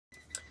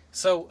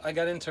So I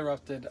got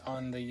interrupted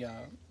on the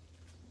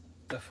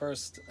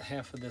first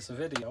half of this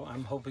video.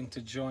 I'm hoping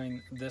to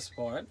join this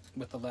part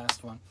with the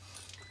last one.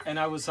 And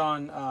I was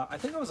on, I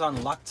think I was on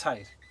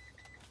Loctite.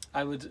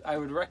 I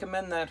would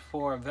recommend that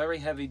for very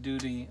heavy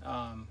duty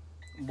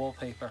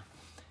wallpaper,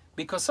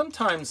 because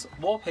sometimes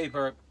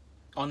wallpaper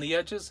on the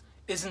edges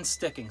isn't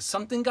sticking.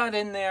 Something got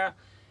in there.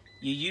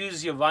 You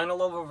use your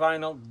vinyl over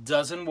vinyl,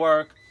 doesn't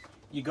work.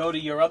 You go to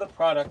your other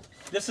product.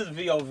 This is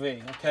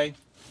VOV, okay?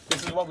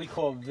 This is what we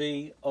call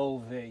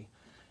VOV.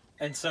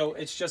 And so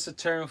it's just a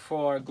term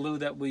for glue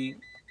that we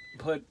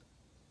put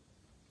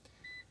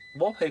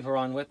wallpaper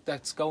on with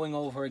that's going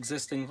over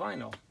existing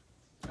vinyl,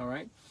 all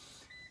right?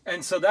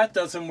 And so that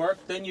doesn't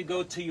work. Then you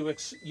go to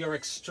your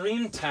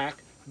extreme tack.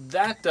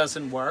 That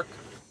doesn't work.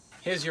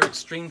 Here's your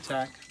extreme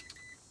tack.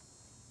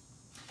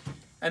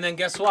 And then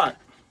guess what?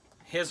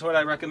 Here's what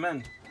I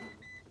recommend.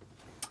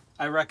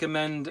 I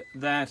recommend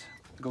that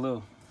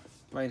glue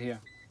right here.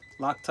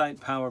 Loctite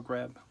Power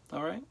Grab,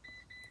 all right?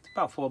 It's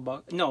about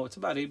 $4. No, it's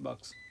about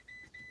 $8.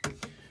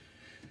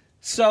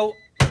 So,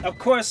 of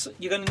course,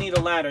 you're going to need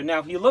a ladder. Now,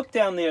 if you look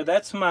down there,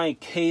 that's my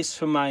case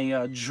for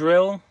my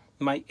drill,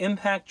 my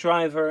impact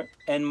driver,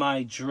 and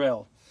my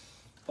drill.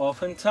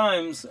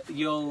 Oftentimes,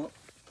 you'll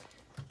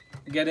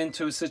get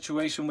into a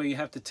situation where you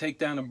have to take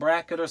down a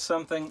bracket or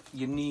something.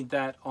 You need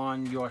that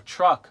on your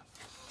truck.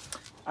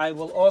 I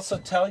will also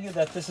tell you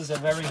that this is a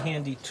very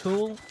handy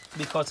tool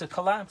because it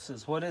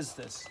collapses. What is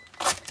this?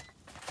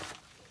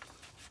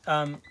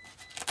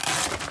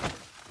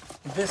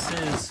 This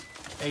is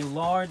a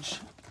large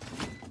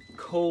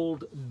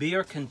cold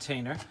beer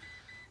container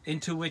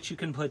into which you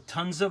can put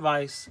tons of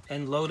ice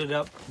and load it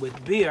up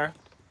with beer.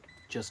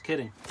 Just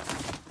kidding.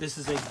 This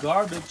is a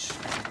garbage,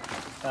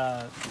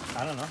 I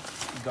don't know,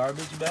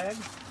 garbage bag.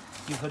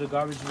 You put a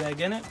garbage bag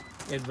in it,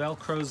 it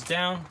velcros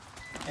down,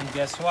 and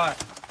guess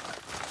what?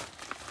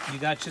 You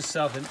got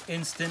yourself an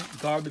instant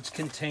garbage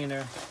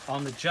container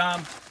on the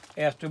job.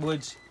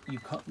 Afterwards, you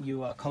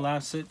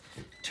collapse it,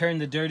 turn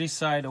the dirty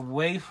side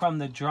away from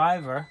the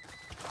driver,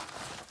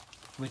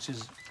 which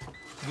is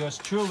yours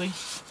truly,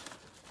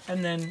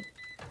 and then,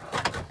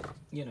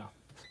 you know,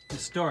 you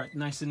store it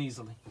nice and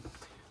easily.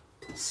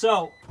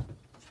 So,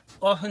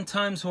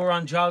 oftentimes we're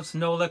on jobs,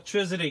 no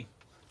electricity.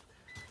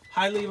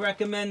 Highly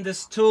recommend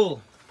this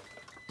tool.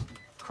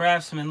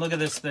 Craftsman, look at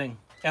this thing.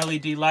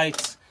 LED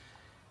lights.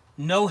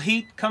 No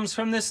heat comes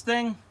from this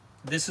thing.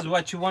 This is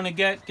what you want to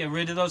get. Get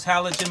rid of those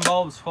halogen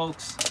bulbs,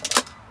 folks.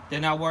 They're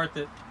not worth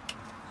it.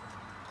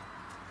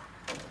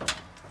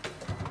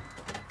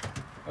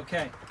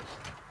 Okay.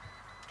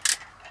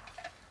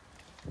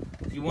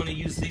 You want to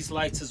use these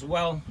lights as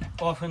well.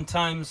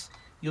 Oftentimes,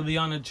 you'll be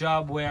on a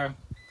job where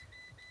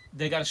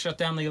they got to shut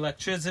down the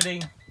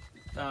electricity.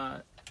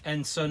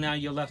 And so now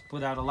you're left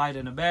without a light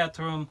in a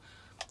bathroom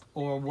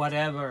or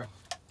whatever.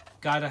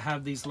 Got to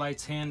have these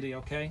lights handy,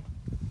 okay?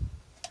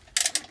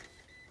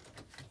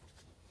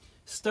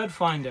 Stud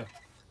finder.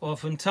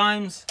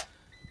 Oftentimes,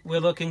 we're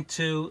looking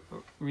to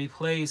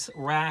replace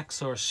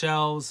racks or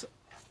shelves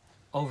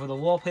over the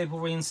wallpaper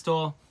we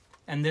install,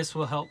 and this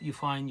will help you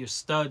find your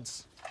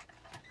studs.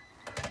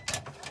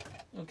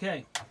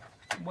 Okay,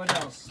 what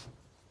else?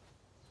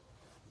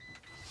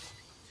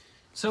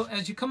 So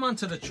as you come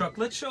onto the truck,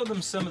 let's show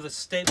them some of the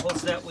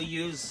staples that we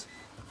use.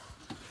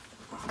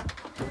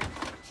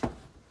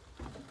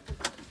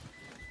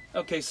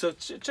 Okay, so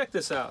check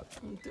this out.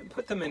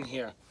 Put them in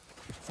here.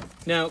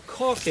 Now,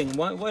 caulking.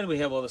 Why do we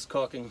have all this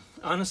caulking?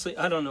 Honestly,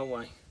 I don't know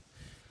why.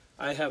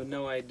 I have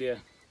no idea.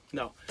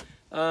 No.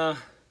 I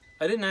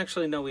didn't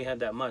actually know we had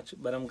that much,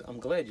 but I'm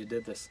glad you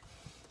did this.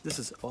 This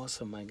is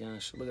awesome, my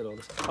gosh. Look at all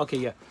this. Okay,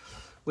 yeah.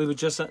 We would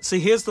just... see,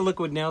 here's the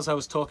liquid nails I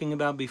was talking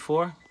about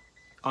before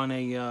on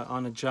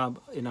a job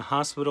in a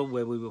hospital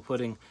where we were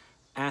putting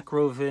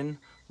Acrovin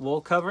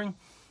wall covering,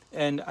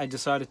 and I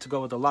decided to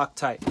go with the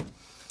Loctite.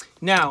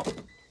 Now,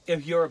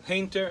 if you're a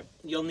painter,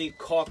 you'll need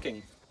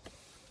caulking.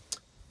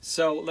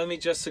 So let me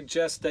just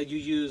suggest that you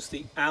use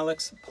the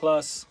Alex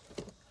Plus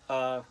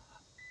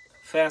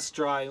Fast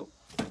Dry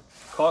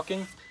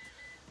caulking,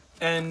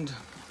 and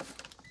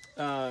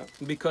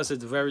because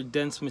it's very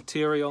dense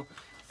material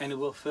and it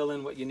will fill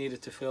in what you need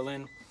it to fill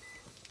in.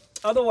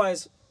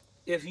 Otherwise,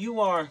 if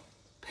you are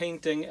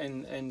painting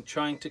and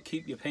trying to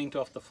keep your paint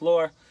off the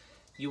floor,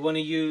 you want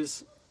to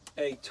use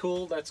a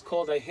tool that's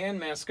called a hand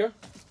masker.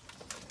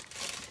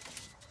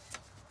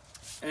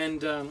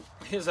 And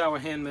here's our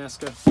hand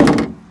masker.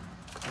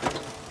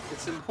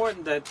 It's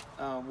important that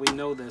we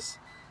know this.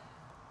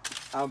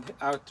 Our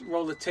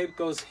roll of tape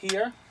goes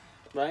here,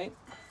 right?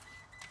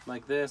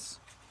 Like this.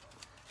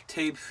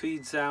 Tape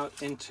feeds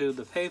out into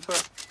the paper.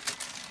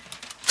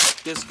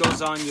 This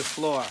goes on your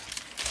floor.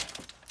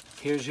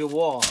 Here's your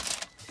wall.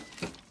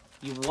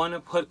 You want to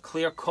put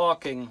clear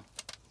caulking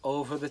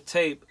over the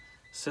tape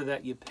so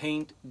that your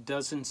paint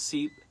doesn't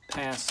seep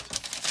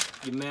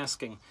past your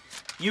masking.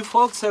 You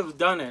folks have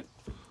done it.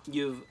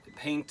 You've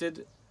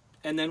painted,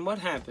 and then what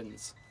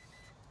happens?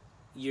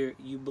 You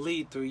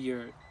bleed through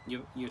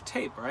your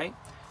tape, right?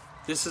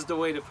 This is the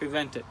way to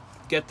prevent it.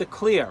 Get the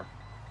clear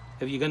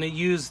If you're going to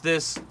use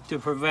this to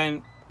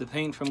prevent the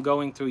paint from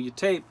going through your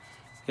tape,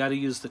 you got to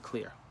use the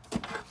clear.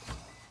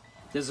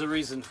 There's a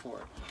reason for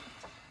it.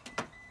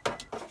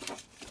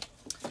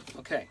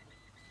 Okay.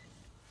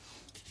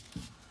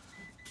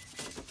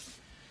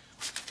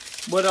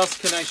 What else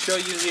can I show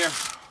you here?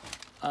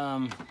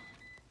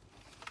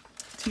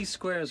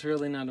 T-square is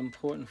really not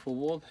important for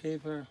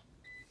wallpaper.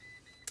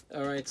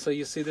 All right, so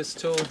you see this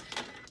tool?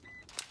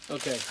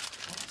 Okay,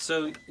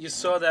 so you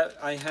saw that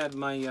I had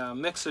my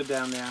mixer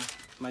down there,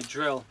 my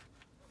drill.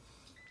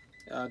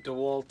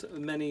 DeWalt,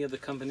 many of the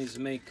companies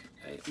make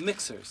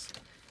mixers.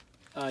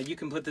 You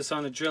can put this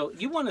on a drill.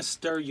 You want to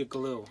stir your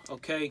glue,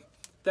 okay?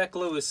 That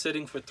glue is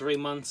sitting for 3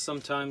 months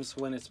sometimes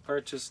when it's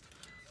purchased.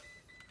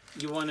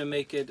 You want to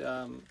make it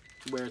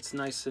where it's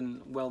nice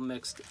and well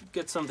mixed.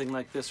 Get something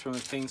like this from a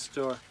paint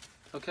store,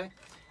 okay?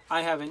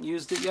 I haven't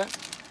used it yet,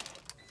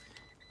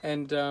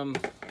 and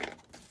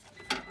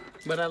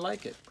but I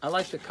like it. I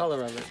like the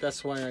color of it.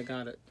 That's why I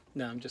got it.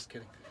 No, I'm just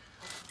kidding.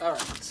 All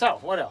right, so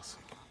what else?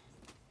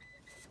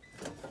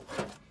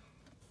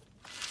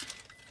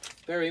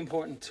 Very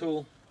important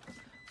tool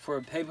for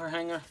a paper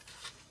hanger.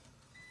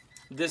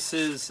 This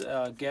is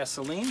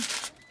gasoline,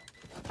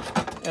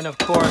 and of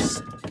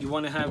course you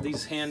want to have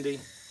these handy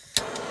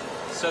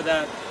so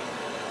that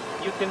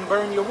you can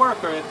burn your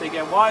worker if they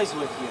get wise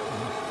with you.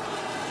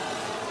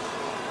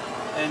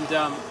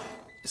 And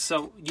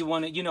so you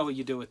want to, you know what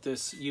you do with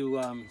this.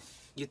 You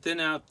thin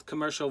out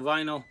commercial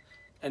vinyl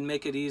and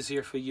make it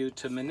easier for you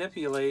to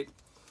manipulate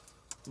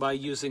by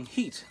using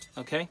heat.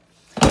 Okay,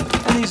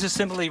 and these are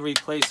simply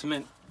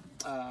replacement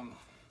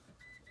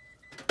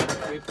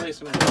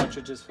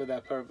cartridges for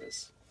that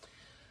purpose.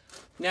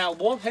 Now,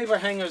 wallpaper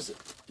hangers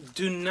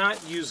do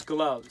not use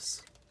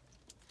gloves.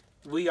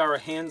 We are a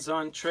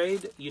hands-on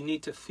trade. You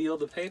need to feel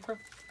the paper.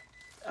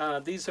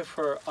 These are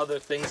for other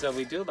things that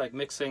we do, like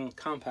mixing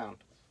compound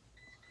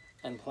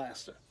and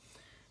plaster.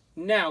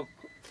 Now,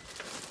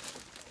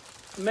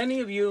 many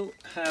of you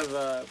have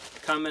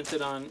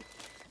commented on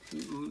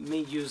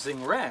me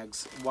using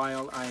rags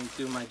while I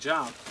do my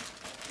job.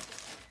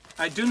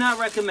 I do not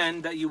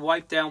recommend that you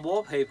wipe down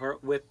wallpaper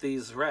with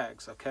these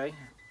rags, okay?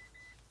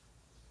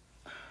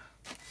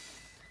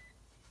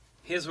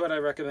 Here's what I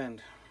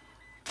recommend.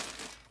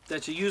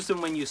 That you use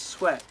them when you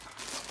sweat.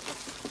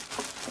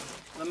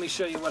 Let me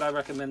show you what I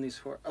recommend these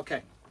for.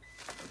 Okay.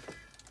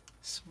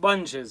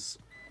 Sponges.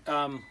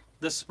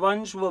 The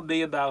sponge will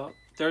be about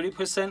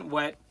 30%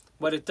 wet.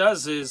 What it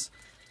does is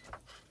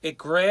it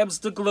grabs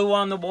the glue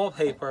on the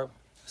wallpaper,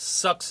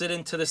 sucks it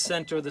into the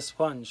center of the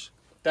sponge.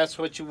 That's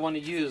what you want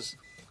to use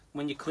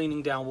when you're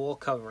cleaning down wall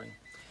covering.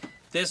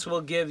 This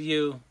will give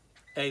you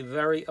a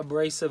very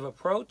abrasive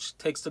approach,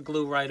 takes the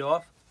glue right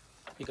off.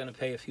 You're going to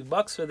pay a few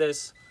bucks for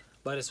this,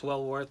 but it's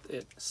well worth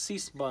it. Sea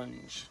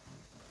sponge.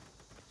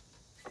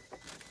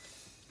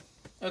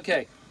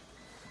 Okay.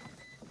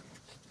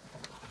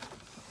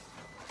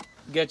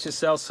 Get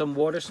yourself some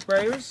water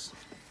sprayers.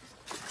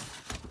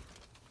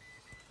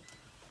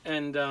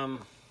 And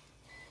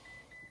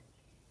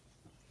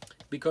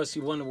because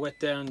you want to wet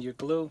down your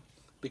glue,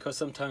 because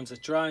sometimes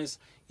it dries,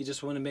 you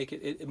just want to make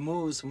it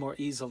moves more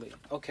easily.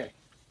 Okay.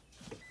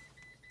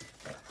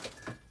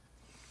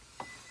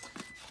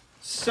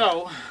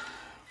 So,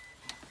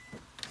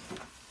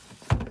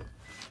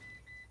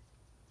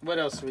 what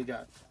else we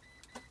got?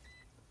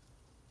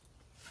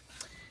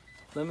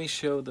 Let me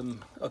show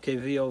them. Okay,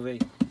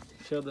 VOV.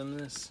 Show them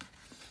this.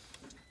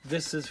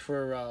 This is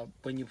for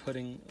when you're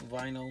putting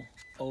vinyl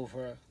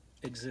over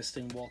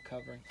existing wall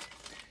covering.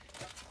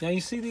 Now you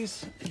see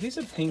these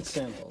are paint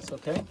samples,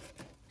 okay?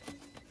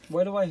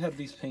 Why do I have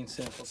these paint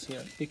samples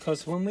here?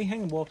 Because when we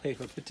hang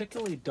wallpaper,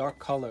 particularly dark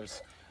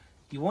colors,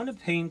 you want to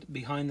paint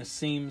behind the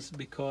seams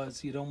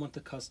because you don't want the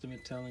customer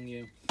telling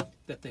you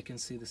that they can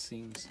see the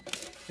seams.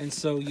 And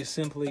so you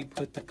simply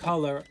put the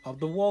color of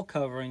the wall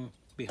covering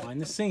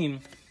behind the seam,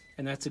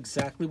 and that's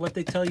exactly what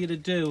they tell you to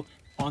do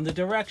on the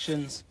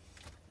directions,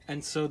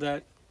 and so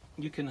that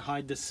you can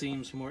hide the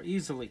seams more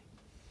easily.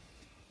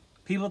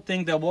 People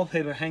think that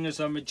wallpaper hangers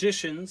are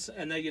magicians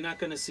and that you're not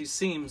going to see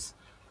seams.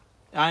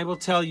 I will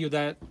tell you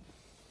that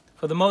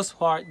for the most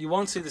part you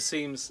won't see the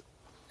seams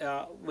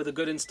with a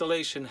good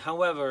installation.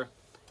 However,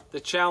 the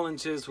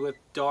challenge is with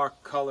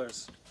dark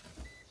colors,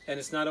 and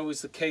it's not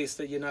always the case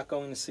that you're not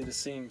going to see the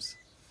seams.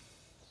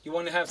 You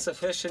want to have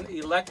sufficient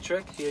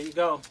electric. Here you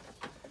go.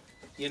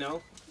 You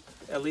know,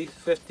 at least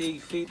 50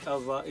 feet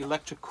of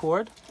electric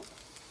cord.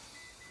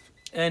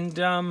 And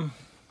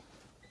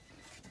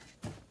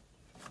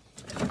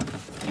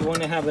you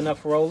want to have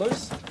enough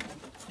rollers,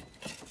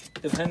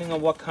 depending on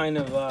what kind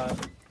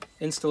of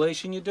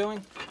installation you're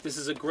doing. This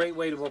is a great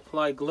way to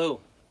apply glue.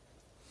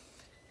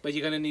 But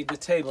you're going to need the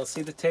table.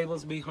 See the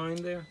tables behind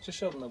there? Just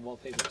show them the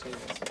wallpaper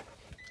tables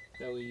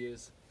that we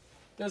use.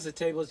 Those are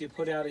tables you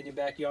put out in your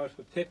backyard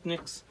for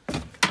picnics.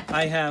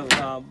 I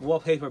have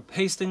wallpaper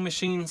pasting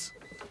machines.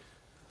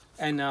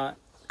 And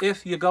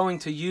if you're going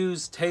to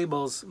use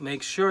tables,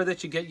 make sure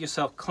that you get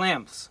yourself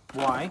clamps.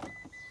 Why?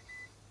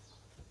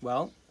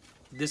 Well,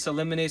 This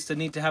eliminates the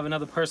need to have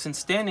another person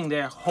standing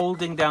there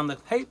holding down the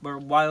paper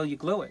while you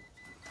glue it.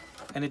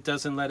 And it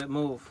doesn't let it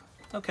move.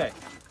 Okay.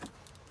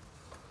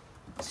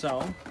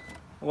 So,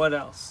 what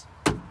else?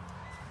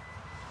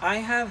 I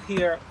have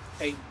here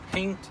a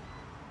paint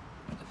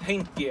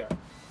gear.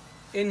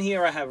 In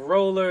here I have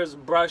rollers,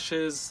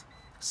 brushes,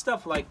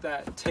 stuff like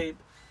that, tape,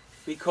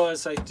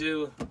 because I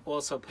do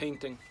also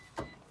painting.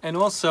 And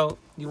also,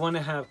 you want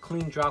to have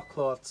clean drop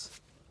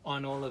cloths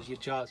on all of your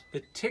jobs,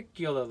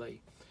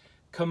 particularly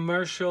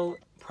commercial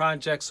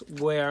projects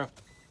where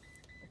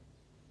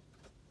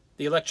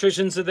the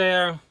electricians are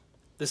there,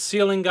 the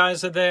ceiling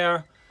guys are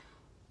there,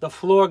 the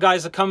floor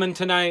guys are coming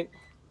tonight.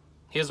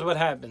 Here's what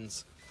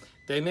happens.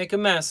 They make a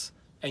mess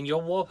and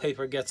your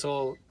wallpaper gets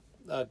all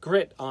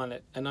grit on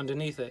it and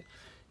underneath it.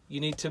 You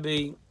need to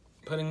be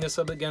putting this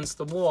up against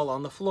the wall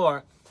on the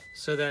floor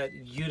so that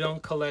you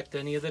don't collect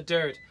any of the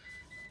dirt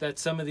that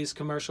some of these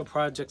commercial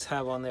projects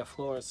have on their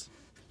floors.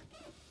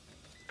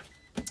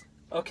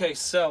 Okay,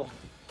 so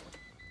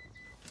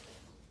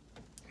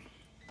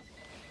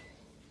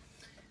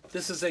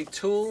this is a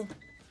tool.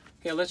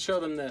 Here, let's show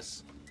them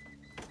this.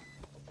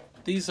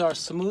 These are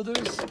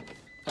smoothers.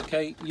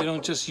 Okay, you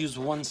don't just use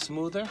one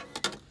smoother.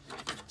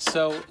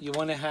 So you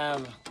want to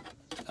have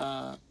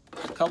a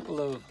couple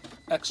of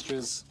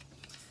extras.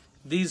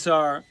 These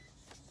are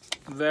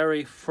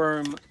very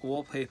firm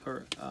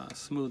wallpaper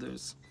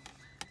smoothers.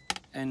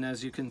 And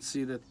as you can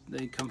see that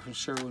they come from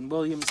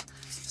Sherwin-Williams.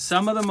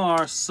 Some of them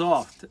are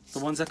soft. The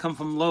ones that come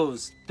from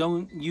Lowe's,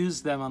 don't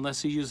use them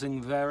unless you're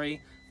using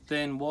very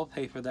thin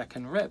wallpaper that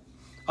can rip.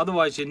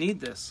 Otherwise you need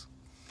this.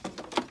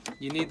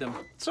 You need them.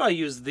 So I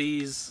use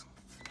these.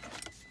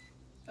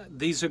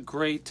 These are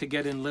great to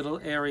get in little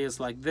areas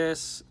like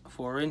this,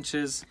 4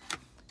 inches.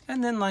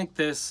 And then like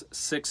this,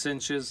 6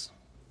 inches.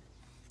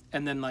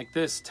 And then like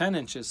this, 10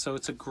 inches. So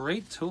it's a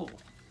great tool.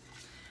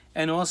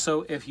 And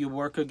also, if your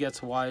worker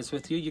gets wise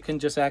with you, you can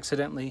just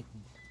accidentally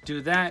do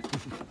that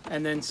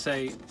and then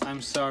say,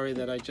 I'm sorry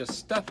that I just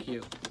stuck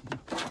you.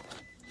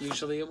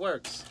 Usually it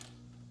works.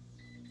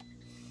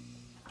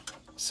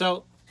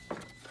 So,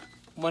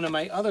 one of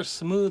my other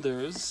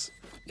smoothers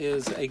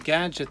is a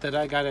gadget that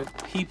I got at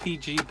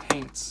PPG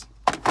Paints.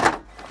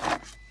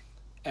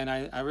 And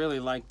I really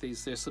like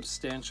these. They're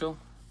substantial.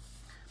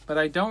 But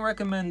I don't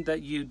recommend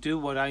that you do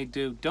what I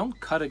do. Don't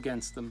cut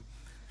against them,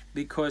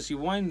 because you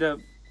wind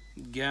up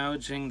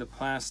gouging the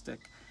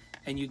plastic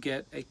and you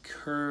get a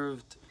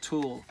curved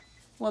tool.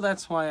 Well,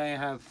 that's why I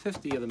have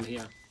 50 of them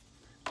here,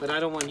 but I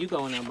don't want you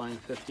going out buying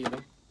 50 of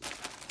them.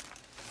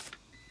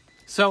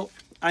 So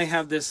I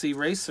have this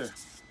eraser,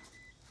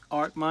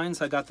 Art Minds.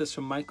 I got this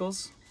from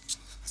Michael's,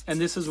 and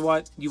this is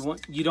what you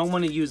want. You don't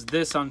want to use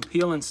this on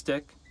peel and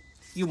stick.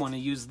 You want to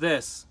use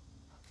this.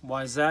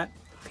 Why is that?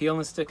 Peel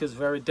and stick is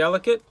very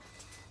delicate.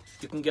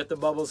 You can get the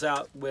bubbles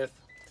out with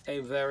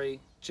a very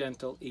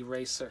gentle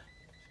eraser.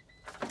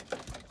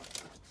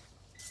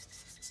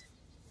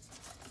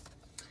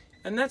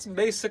 And that's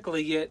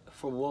basically it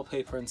for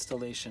wallpaper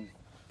installation.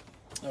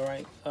 All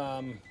right,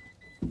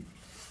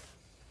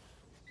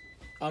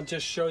 I'll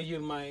just show you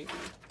my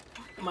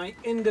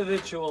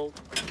individual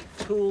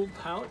tool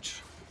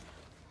pouch.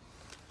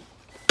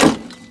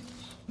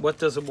 What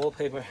does a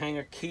wallpaper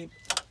hanger keep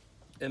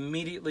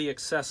immediately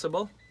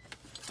accessible?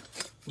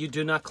 You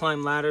do not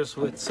climb ladders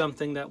with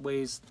something that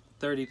weighs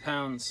 30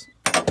 pounds.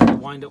 You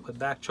wind up with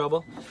back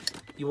trouble.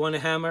 You want a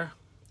hammer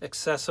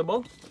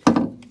accessible.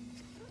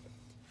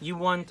 You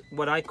want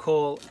what I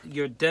call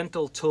your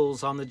dental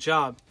tools on the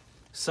job.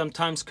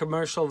 Sometimes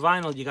commercial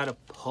vinyl, you got to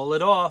pull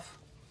it off.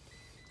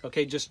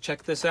 Okay, just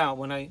check this out.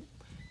 When I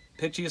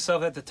picture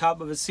yourself at the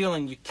top of a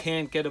ceiling, you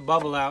can't get a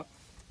bubble out.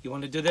 You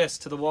want to do this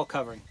to the wall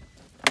covering.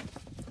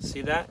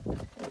 See that?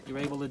 You're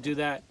able to do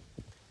that.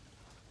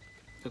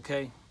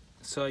 Okay,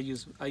 so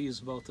I use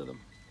both of them.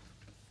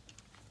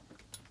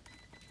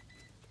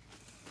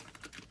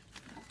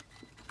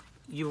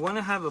 You want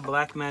to have a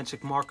black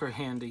magic marker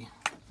handy.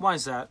 Why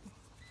is that?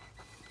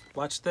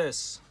 Watch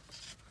this.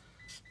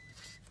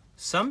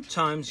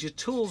 Sometimes your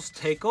tools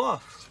take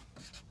off,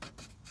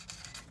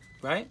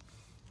 right?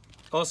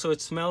 Also,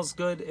 it smells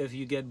good if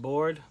you get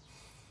bored.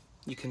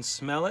 You can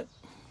smell it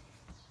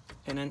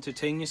and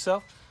entertain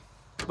yourself.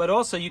 But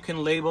also, you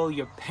can label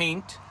your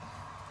paint.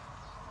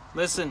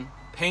 Listen,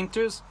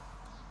 painters,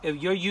 if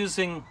you're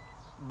using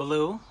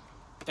blue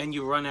and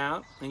you run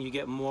out and you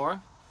get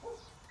more,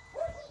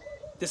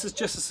 this is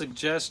just a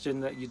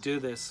suggestion that you do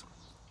this.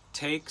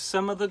 Take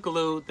some of the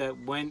glue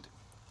that went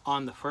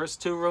on the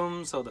first 2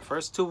 rooms or the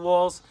first 2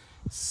 walls,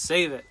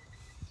 save it.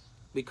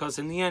 Because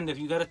in the end, if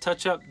you got to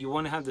touch up, you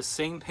want to have the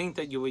same paint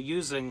that you were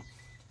using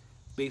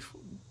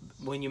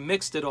when you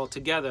mixed it all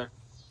together.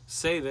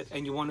 Save it,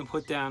 and you want to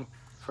put down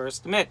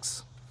first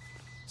mix.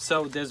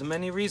 So there's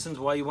many reasons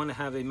why you want to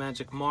have a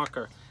magic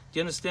marker. Do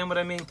you understand what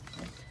I mean?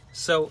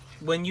 So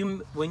when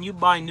you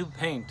buy new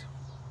paint,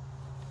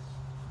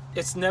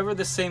 it's never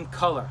the same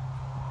color.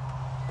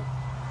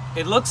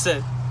 It looks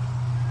it,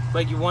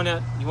 but you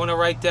wanna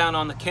write down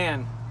on the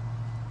can,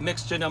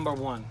 mixture number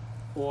 1,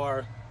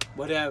 or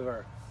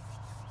whatever.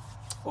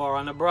 or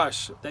on a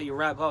brush that you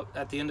wrap up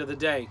at the end of the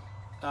day.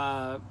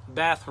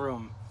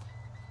 Bathroom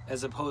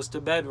as opposed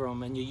to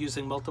bedroom, and you're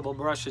using multiple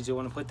brushes, you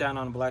want to put down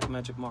on a black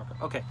magic marker.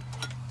 Okay,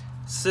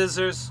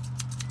 scissors,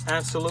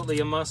 absolutely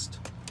a must.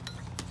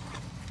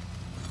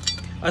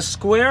 A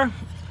square,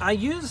 I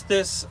use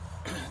this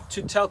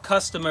to tell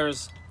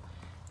customers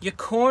your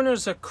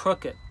corners are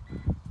crooked.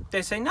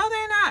 They say, no,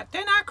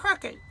 they're not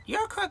crooked,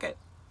 you're crooked.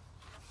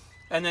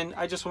 And then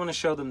I just want to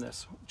show them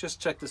this.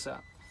 Just check this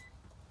out.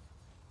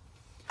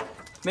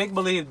 Make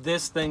believe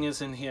this thing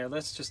is in here.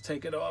 Let's just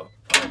take it off.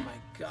 Oh my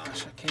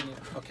gosh, I can't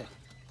even. Okay.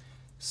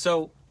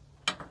 So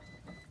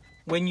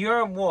when you're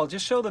on wall,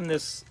 just show them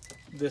this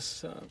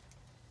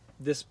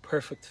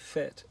perfect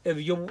fit. If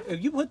you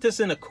put this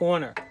in a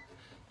corner,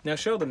 now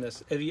show them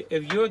this.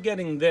 If you're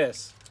getting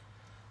this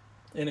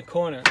in a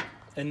corner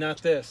and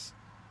not this,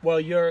 well,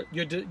 your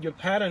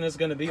pattern is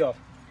going to be off.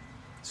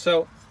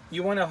 So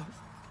you want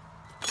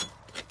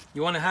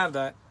to have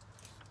that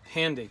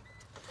handy.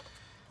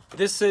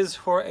 This is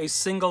for a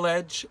single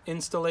edge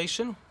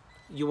installation.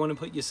 You want to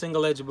put your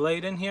single edge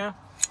blade in here,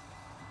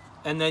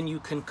 and then you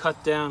can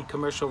cut down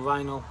commercial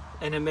vinyl,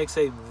 and it makes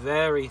a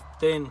very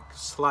thin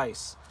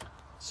slice.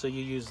 So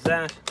you use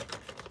that.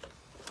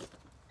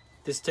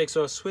 This takes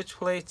off switch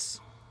plates,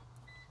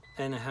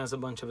 and it has a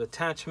bunch of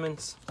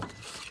attachments.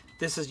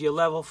 This is your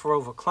level for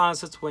over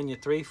closets when your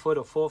 3 foot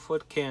or 4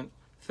 foot can't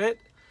fit,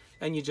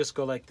 and you just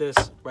go like this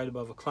right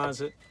above a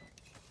closet.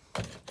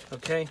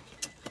 Okay.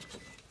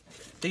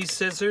 These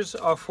scissors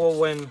are for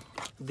when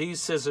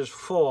these scissors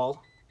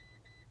fall,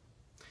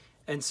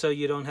 and so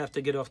you don't have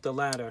to get off the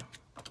ladder.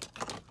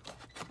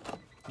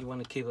 You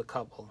want to keep a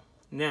couple.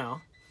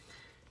 Now,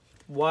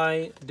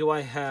 why do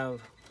I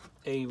have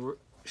a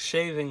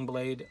shaving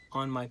blade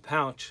on my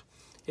pouch?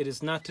 It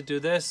is not to do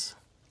this,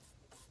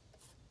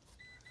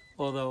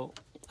 although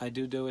I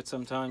do it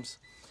sometimes.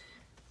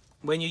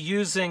 When you're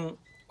using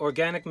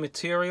organic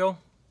material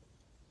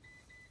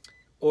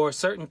or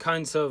certain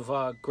kinds of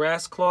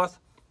grass cloth,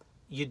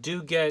 you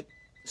do get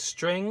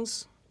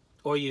strings,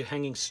 or you're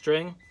hanging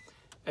string,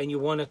 and you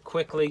want to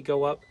quickly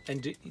go up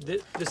and do.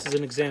 This is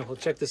an example.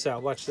 Check this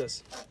out. Watch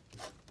this.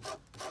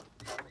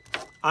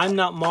 I'm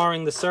not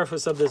marring the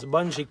surface of this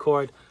bungee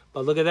cord,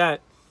 but look at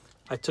that.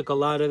 I took a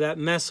lot of that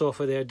mess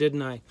off of there,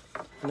 didn't I?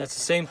 And that's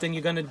the same thing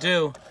you're going to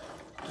do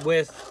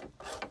with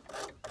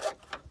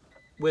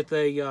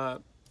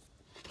an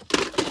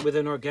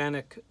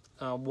organic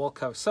wall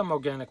cover. Some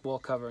organic wall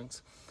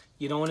coverings.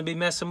 You don't want to be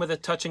messing with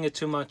it, touching it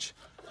too much.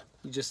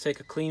 You just take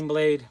a clean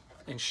blade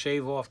and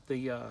shave off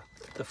the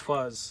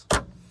fuzz.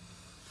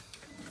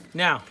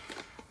 Now,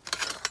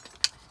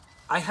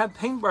 I have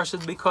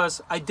paintbrushes because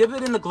I dip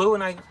it in the glue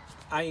and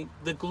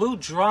the glue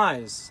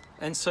dries,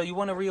 and so you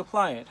want to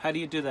reapply it. How do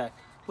you do that?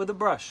 With a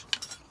brush.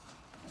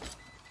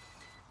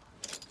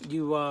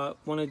 You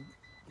want to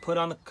put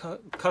on the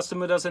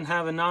customer doesn't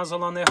have a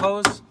nozzle on their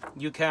hose,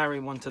 you carry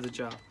one to the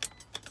job.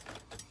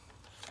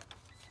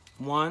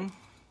 1,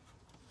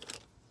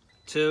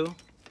 2,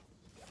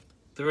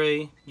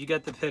 3, you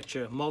get the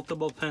picture.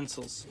 Multiple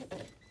pencils.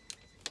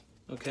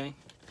 Okay?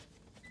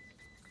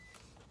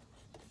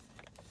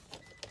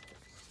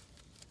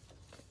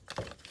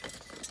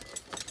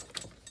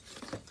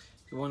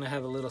 You want to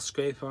have a little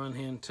scraper on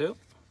hand too,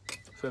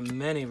 for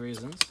many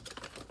reasons.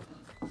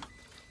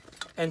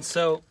 And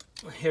so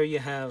here you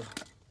have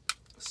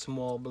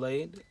small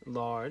blade,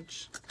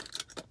 large.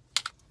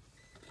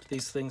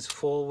 These things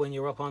fall when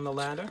you're up on the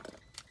ladder.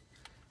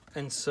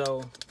 And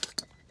so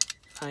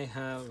I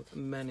have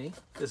many.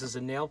 This is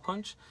a nail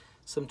punch.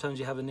 Sometimes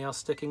you have a nail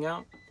sticking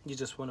out. You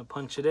just want to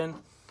punch it in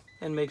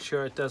and make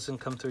sure it doesn't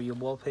come through your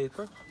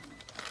wallpaper.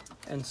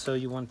 And so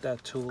you want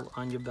that tool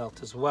on your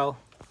belt as well.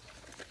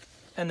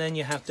 And then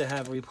you have to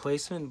have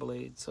replacement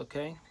blades,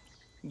 okay?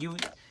 You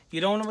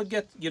don't want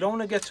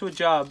to get to a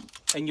job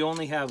and you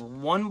only have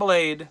 1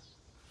 blade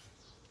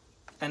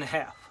and a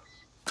half.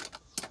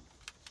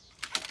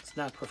 It's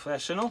not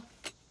professional.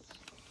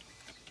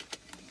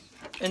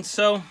 And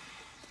so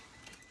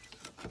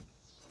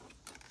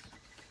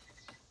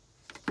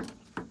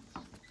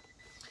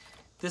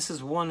this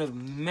is one of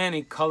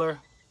many color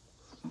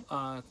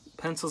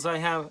pencils I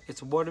have.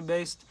 It's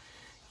water-based.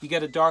 You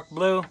get a dark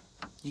blue,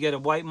 you get a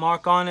white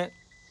mark on it,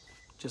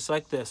 just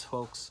like this,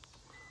 folks.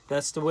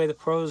 That's the way the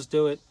pros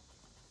do it.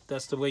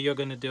 That's the way you're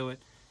going to do it.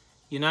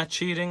 You're not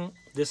cheating.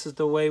 This is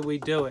the way we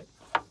do it.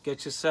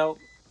 Get yourself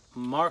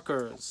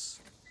markers.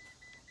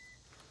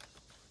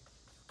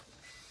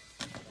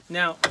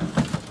 Now,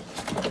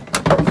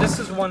 this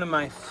is one of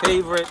my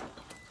favorite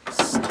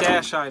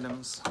stash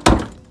items.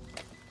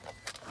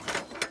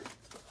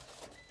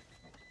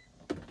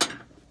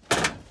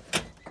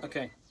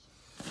 Okay,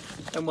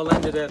 and we'll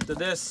end it after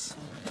this.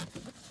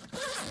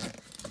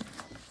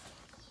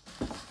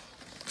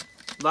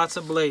 Lots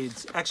of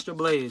blades, extra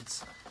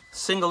blades,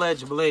 single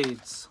edge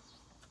blades,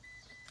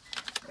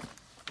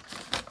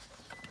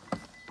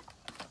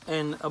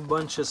 and a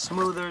bunch of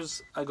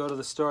smoothers. I go to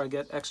the store, I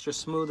get extra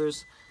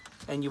smoothers,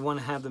 and you want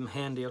to have them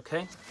handy,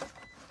 okay?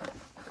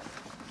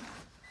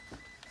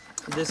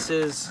 This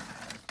is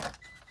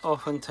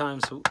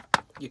oftentimes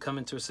you come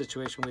into a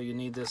situation where you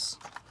need this.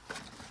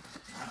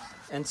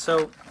 And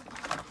so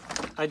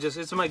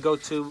it's my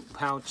go-to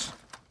pouch.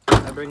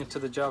 I bring it to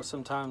the job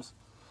sometimes.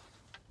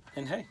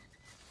 And hey,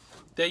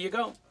 there you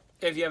go.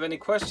 If you have any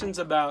questions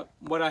about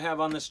what I have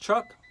on this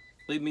truck,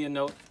 leave me a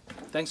note.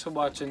 Thanks for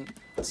watching.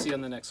 See you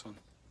on the next one.